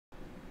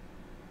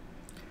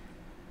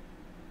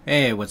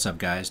Hey, what's up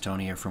guys?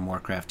 Tony here from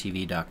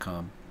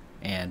WarcraftTV.com,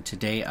 and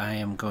today I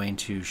am going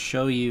to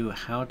show you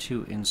how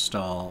to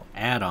install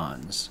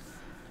add-ons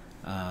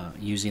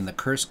using the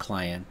Curse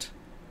client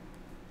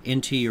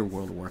into your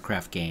World of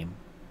Warcraft game.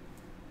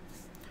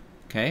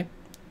 Okay,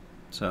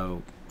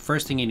 so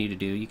first thing you need to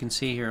do, you can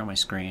see here on my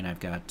screen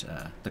I've got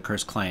the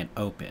Curse client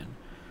open,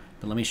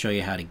 but let me show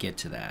you how to get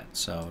to that.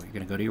 So you're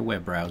going to go to your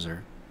web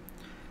browser,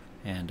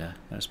 and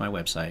that's my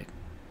website.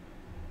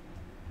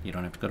 You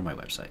don't have to go to my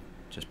website,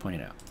 just point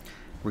it out.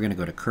 We're going to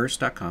go to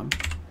curse.com,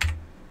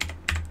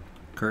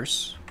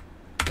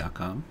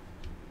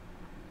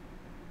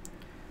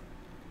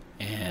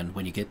 and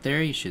when you get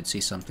there you should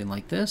see something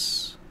like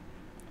this,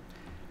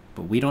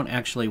 but we don't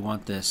actually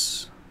want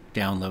this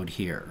download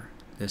here.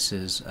 This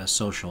is a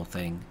social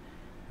thing.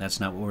 That's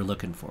not what we're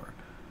looking for.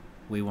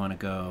 We want to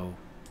go,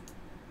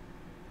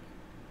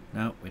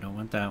 no, we don't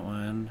want that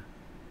one,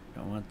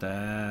 don't want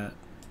that.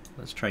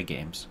 Let's try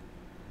games.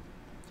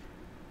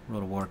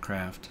 World of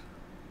Warcraft.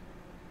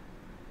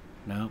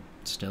 Nope,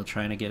 still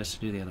trying to get us to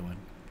do the other one.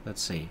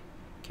 Let's see.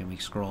 Can we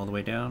scroll all the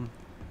way down?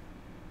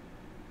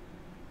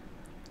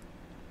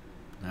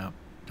 Nope,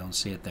 don't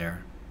see it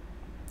there.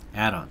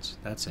 Add-ons,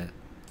 that's it.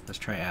 Let's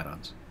try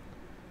add-ons.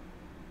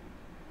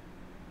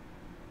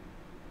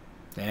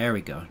 There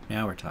we go,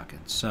 now we're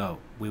talking. So,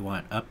 we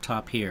want up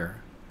top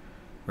here,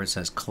 where it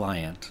says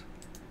client.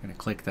 I'm going to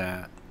click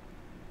that.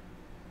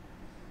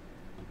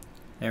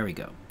 There we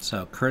go.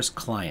 So Curse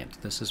client,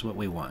 this is what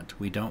we want.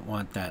 We don't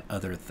want that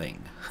other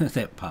thing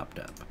that popped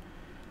up.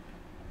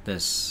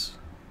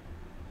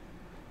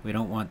 We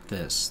don't want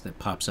this that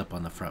pops up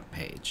on the front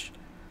page.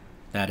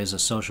 That is a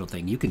social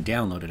thing. You can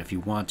download it if you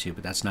want to,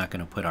 but that's not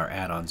going to put our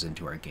add-ons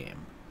into our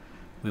game.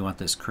 We want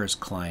this Curse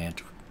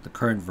client. The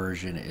current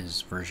version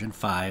is version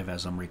 5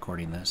 as I'm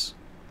recording this.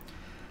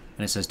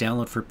 And it says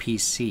download for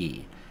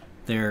PC.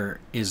 There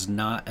is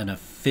not an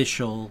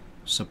official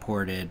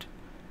supported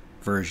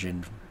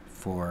version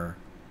for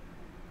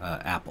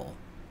Apple.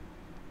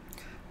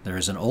 There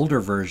is an older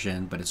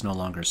version, but it's no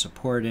longer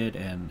supported,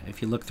 and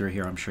if you look through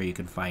here I'm sure you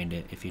can find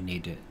it if you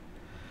need it.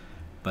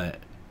 But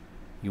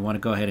you want to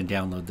go ahead and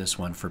download this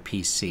one for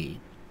PC.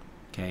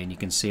 Okay, and you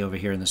can see over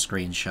here in the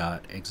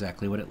screenshot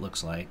exactly what it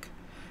looks like.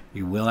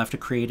 You will have to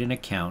create an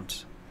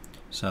account.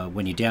 So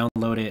when you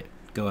download it,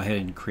 go ahead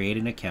and create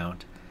an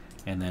account,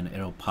 and then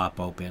it'll pop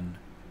open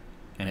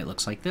and it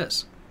looks like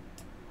this.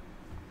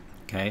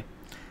 Okay,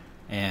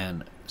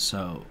 and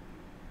so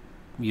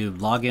you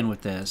log in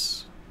with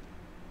this,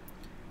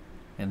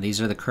 and these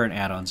are the current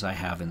add-ons I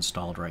have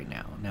installed right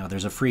now. Now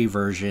there's a free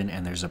version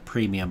and there's a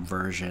premium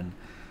version.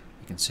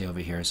 You can see over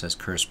here it says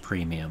Curse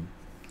Premium.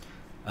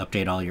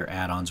 Update all your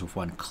add-ons with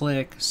one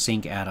click,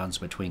 sync add-ons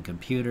between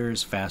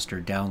computers, faster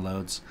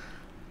downloads.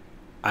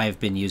 I've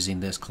been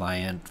using this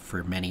client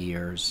for many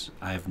years.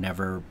 I've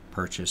never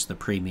purchased the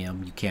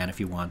premium. You can if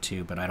you want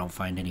to, but I don't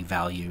find any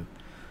value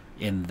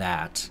in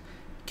that,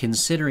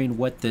 considering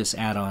what this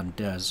add-on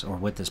does, or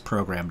what this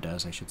program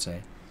does, I should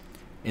say,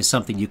 is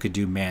something you could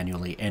do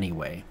manually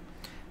anyway.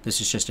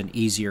 This is just an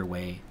easier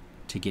way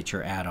to get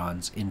your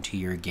add-ons into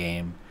your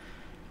game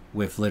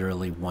with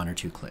literally 1 or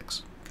 2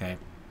 clicks. Okay,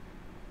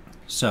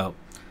 so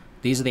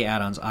these are the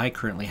add-ons I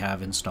currently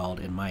have installed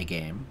in my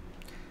game,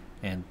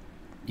 and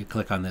you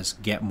click on this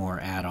Get More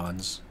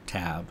Add-ons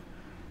tab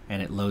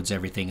and it loads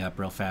everything up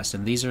real fast,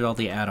 and these are all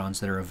the add-ons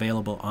that are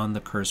available on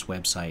the Curse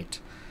website.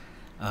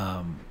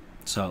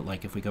 So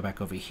like if we go back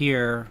over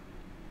here,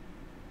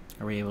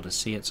 are we able to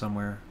see it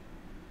somewhere?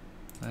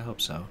 I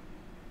hope so.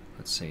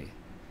 Let's see.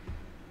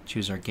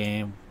 Choose our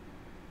game.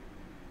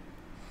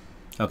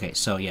 Okay,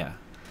 so yeah.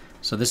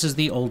 So this is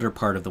the older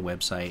part of the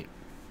website.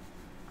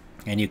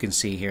 And you can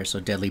see here, so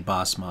Deadly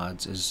Boss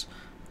Mods is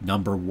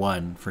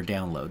 #1 for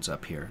downloads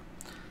up here,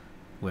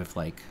 with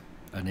like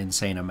an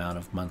insane amount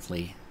of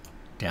monthly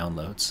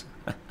downloads.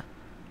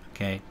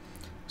 Okay,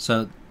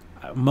 so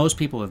most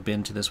people have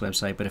been to this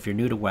website, but if you're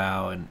new to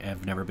WoW and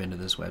have never been to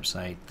this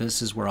website,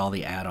 this is where all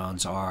the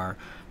add-ons are.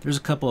 There's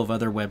a couple of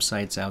other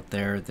websites out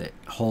there that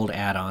hold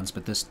add-ons,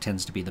 but this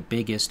tends to be the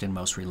biggest and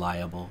most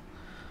reliable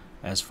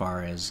as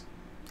far as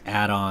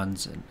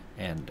add-ons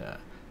and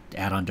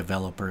add-on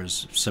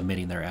developers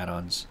submitting their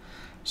add-ons.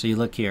 So you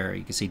look here,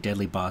 you can see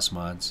Deadly Boss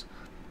Mods.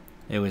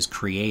 It was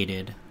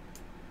created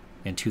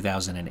in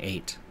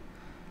 2008,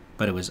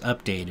 but it was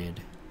updated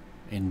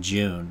in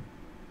June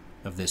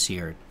of this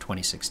year,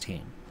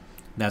 2016.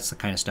 That's the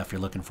kind of stuff you're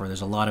looking for.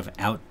 There's a lot of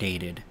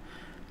outdated,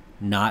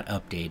 not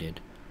updated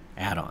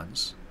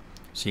add-ons.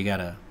 So you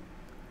gotta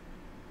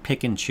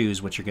pick and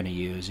choose what you're gonna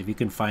use. If you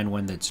can find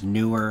one that's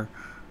newer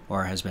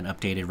or has been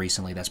updated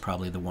recently, that's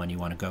probably the one you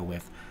want to go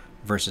with,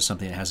 versus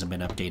something that hasn't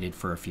been updated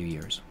for a few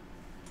years.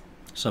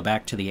 So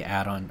back to the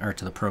add-on, or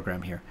to the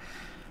program here.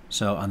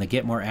 So on the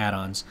Get More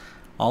Add-ons,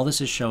 all this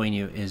is showing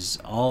you is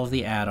all of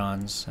the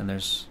add-ons, and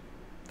there's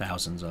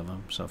thousands of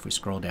them. So if we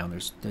scroll down,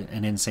 there's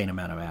an insane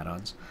amount of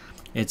add-ons.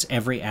 It's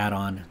every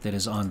add-on that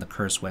is on the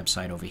Curse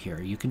website over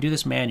here. You can do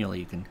this manually.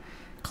 You can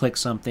click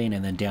something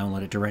and then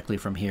download it directly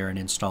from here and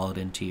install it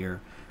into your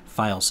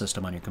file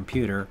system on your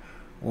computer,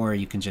 or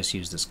you can just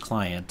use this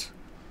client,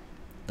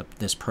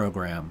 this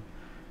program,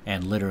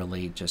 and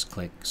literally just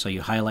click. So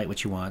you highlight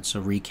what you want. So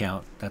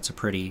Recount, that's a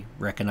pretty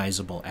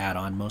recognizable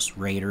add-on. Most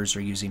raiders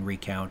are using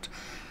Recount.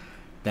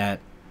 That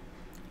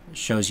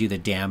shows you the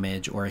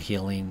damage or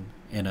healing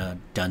in a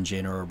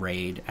dungeon or a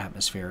raid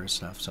atmosphere or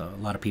stuff. So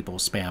a lot of people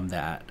spam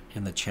that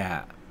in the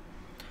chat.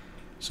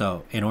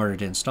 So in order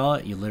to install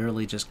it, you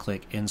literally just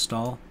click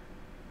install,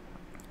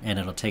 and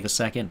it'll take a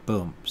second.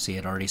 Boom, see,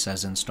 it already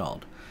says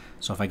installed.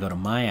 So if I go to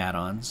my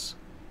add-ons,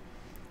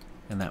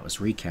 and that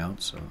was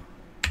Recount, so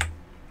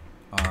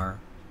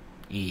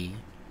R-E,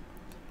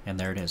 and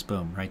there it is,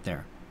 boom, right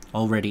there.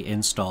 Already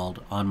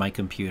installed on my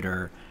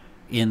computer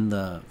in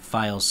the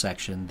files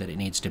section that it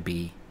needs to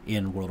be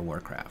in World of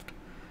Warcraft.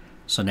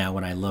 So now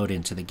when I load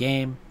into the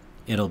game,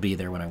 it'll be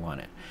there when I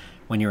want it.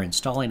 When you're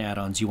installing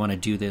add-ons, you want to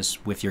do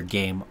this with your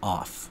game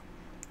off.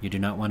 You do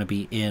not want to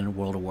be in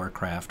World of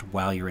Warcraft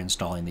while you're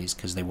installing these,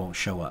 because they won't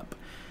show up.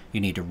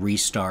 You need to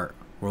restart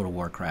World of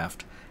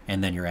Warcraft,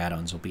 and then your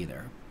add-ons will be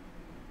there.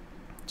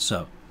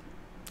 So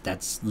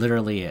that's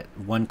literally it.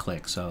 One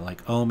click. So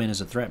like Omen is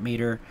a threat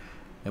meter,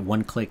 and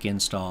one click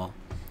install,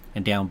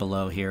 and down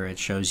below here it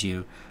shows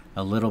you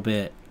a little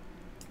bit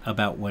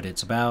about what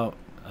it's about.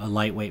 A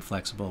lightweight,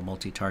 flexible,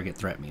 multi-target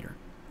threat meter.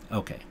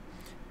 Okay.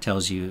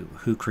 Tells you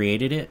who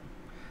created it.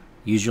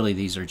 Usually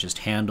these are just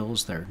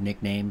handles, they're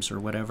nicknames or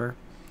whatever,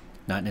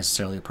 not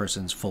necessarily the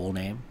person's full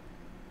name.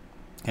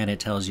 And it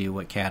tells you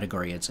what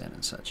category it's in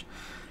and such.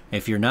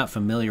 If you're not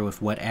familiar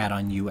with what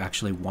add-on you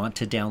actually want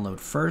to download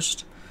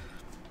first,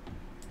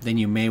 then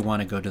you may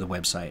want to go to the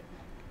website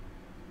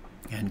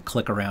and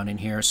click around in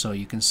here. So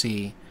you can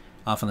see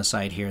off on the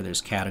side here,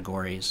 there's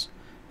categories.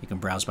 You can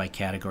browse by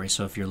category.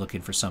 So if you're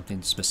looking for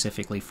something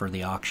specifically for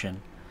the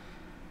auction,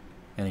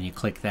 and then you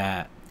click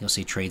that, you'll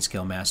see Trade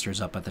Skill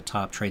Masters up at the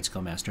top. Trade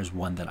Skill Masters,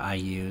 one that I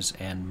use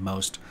and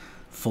most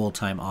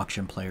full-time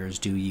auction players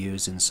do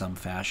use in some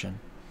fashion.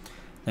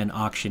 Then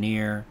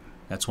Auctioneer,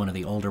 that's one of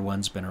the older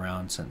ones, been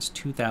around since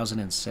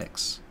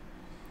 2006.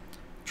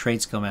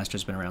 Trade Skill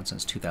Masters been around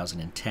since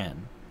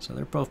 2010, so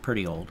they're both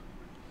pretty old.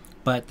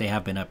 But they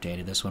have been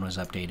updated. This one was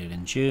updated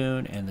in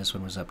June, and this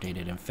one was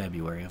updated in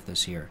February of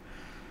this year.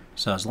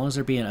 So as long as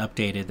they're being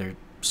updated, they're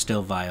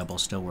still viable,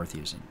 still worth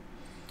using.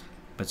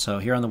 But so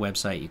here on the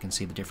website, you can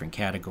see the different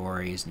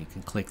categories, and you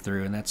can click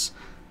through, and that's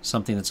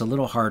something that's a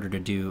little harder to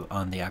do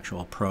on the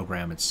actual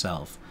program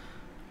itself.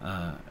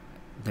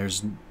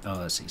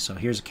 Let's see, so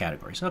here's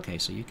categories. Okay,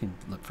 so you can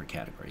look for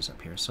categories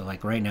up here. So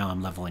like right now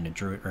I'm leveling a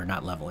druid, or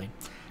not leveling.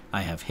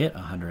 I have hit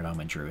 100 on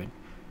my druid,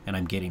 and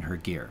I'm getting her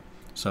gear.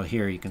 So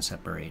here you can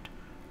separate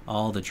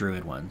all the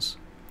druid ones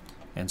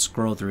and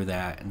scroll through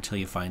that until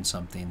you find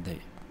something that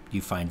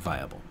you find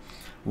viable.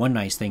 One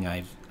nice thing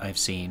I've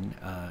seen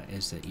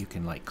is that you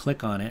can like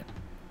click on it,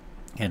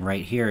 and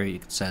right here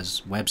it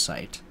says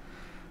website.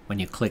 When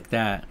you click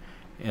that,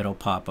 it'll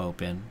pop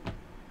open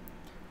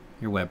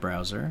your web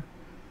browser,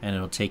 and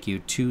it'll take you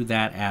to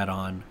that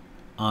add-on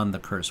on the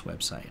Curse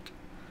website.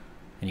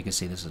 And you can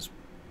see this is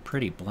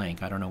pretty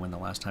blank. I don't know when the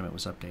last time it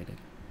was updated.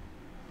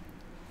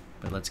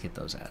 But let's get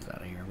those ads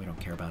out of here. We don't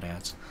care about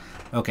ads.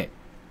 Okay,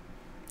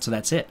 so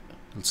that's it.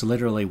 It's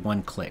literally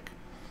one click.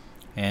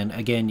 And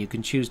again, you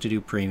can choose to do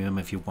premium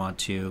if you want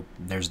to.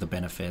 There's the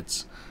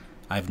benefits.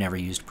 I've never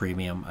used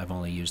premium. I've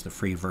only used the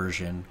free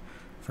version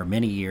for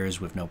many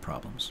years with no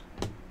problems.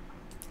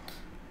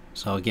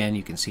 So again,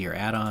 you can see your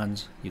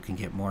add-ons, you can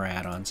get more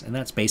add-ons, and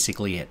that's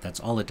basically it. That's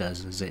all it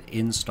does, is it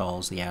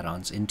installs the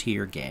add-ons into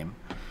your game.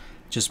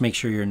 Just make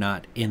sure you're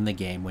not in the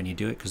game when you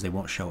do it, because they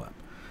won't show up.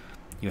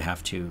 You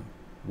have to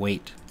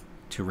wait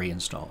to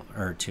reinstall,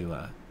 or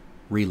to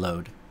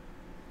reload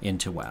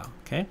into WoW,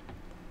 okay?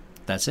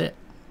 That's it.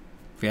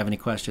 If you have any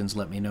questions,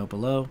 let me know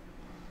below.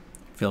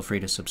 Feel free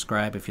to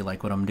subscribe if you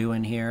like what I'm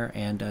doing here,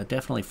 and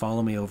definitely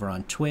follow me over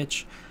on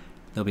Twitch.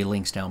 There'll be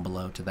links down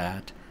below to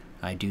that.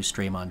 I do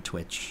stream on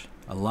Twitch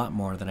a lot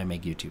more than I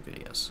make YouTube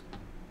videos.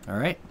 All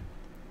right,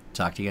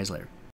 talk to you guys later.